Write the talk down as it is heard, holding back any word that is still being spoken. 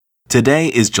Today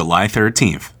is July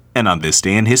 13th, and on this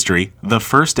day in history, the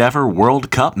first ever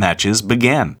World Cup matches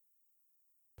began.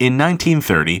 In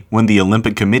 1930, when the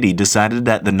Olympic Committee decided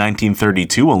that the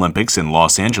 1932 Olympics in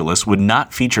Los Angeles would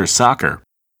not feature soccer,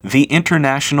 the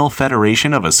International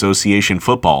Federation of Association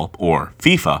Football, or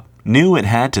FIFA, knew it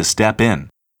had to step in.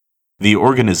 The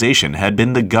organization had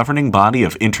been the governing body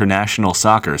of international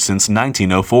soccer since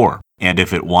 1904, and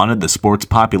if it wanted the sport's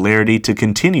popularity to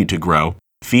continue to grow,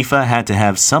 FIFA had to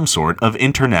have some sort of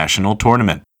international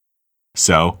tournament.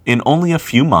 So, in only a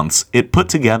few months, it put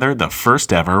together the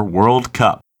first ever World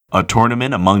Cup, a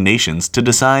tournament among nations to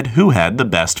decide who had the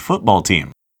best football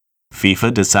team.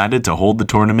 FIFA decided to hold the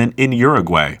tournament in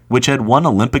Uruguay, which had won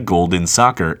Olympic gold in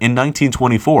soccer in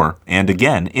 1924 and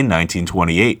again in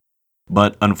 1928.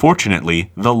 But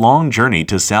unfortunately, the long journey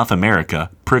to South America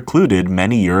precluded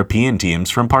many European teams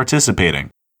from participating,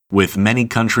 with many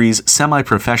countries'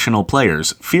 semi-professional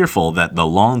players fearful that the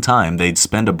long time they'd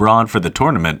spend abroad for the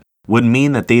tournament would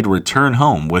mean that they'd return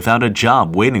home without a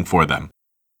job waiting for them.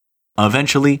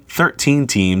 Eventually, 13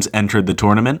 teams entered the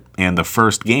tournament, and the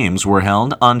first games were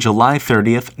held on July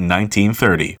 30th,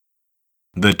 1930.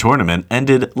 The tournament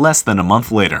ended less than a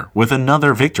month later with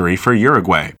another victory for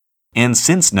Uruguay, and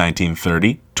since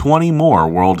 1930, 20 more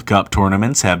World Cup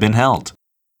tournaments have been held.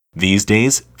 These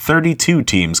days, 32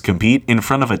 teams compete in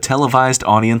front of a televised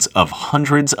audience of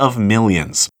hundreds of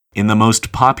millions in the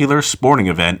most popular sporting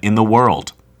event in the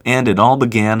world, and it all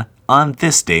began on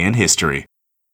this day in history.